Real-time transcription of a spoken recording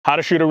How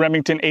to shoot a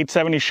Remington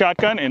 870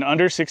 shotgun in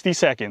under 60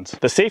 seconds.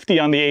 The safety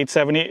on the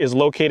 870 is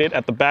located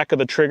at the back of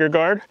the trigger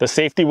guard. The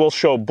safety will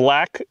show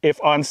black if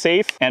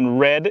unsafe and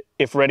red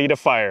if ready to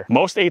fire.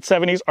 Most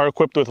 870s are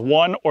equipped with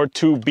 1 or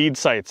 2 bead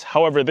sights.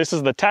 However, this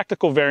is the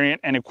tactical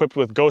variant and equipped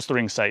with ghost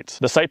ring sights.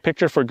 The sight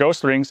picture for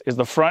ghost rings is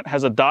the front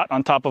has a dot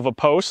on top of a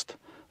post.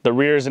 The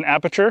rear is an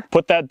aperture.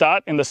 Put that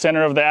dot in the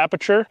center of the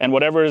aperture, and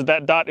whatever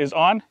that dot is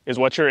on is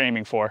what you're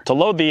aiming for. To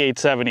load the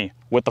 870,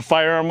 with the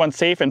firearm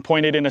unsafe and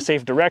pointed in a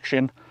safe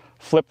direction,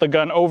 flip the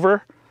gun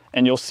over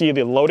and you'll see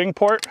the loading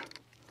port.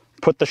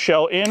 Put the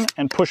shell in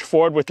and push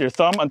forward with your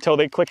thumb until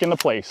they click into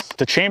place.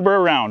 To chamber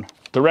around,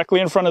 directly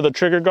in front of the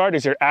trigger guard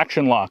is your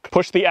action lock.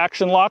 Push the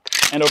action lock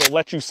and it'll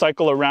let you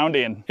cycle around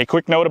in. A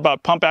quick note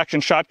about pump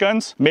action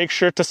shotguns, make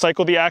sure to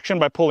cycle the action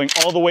by pulling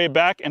all the way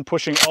back and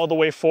pushing all the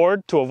way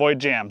forward to avoid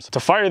jams. To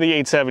fire the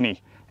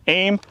 870,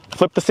 aim,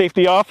 flip the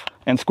safety off,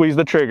 and squeeze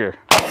the trigger.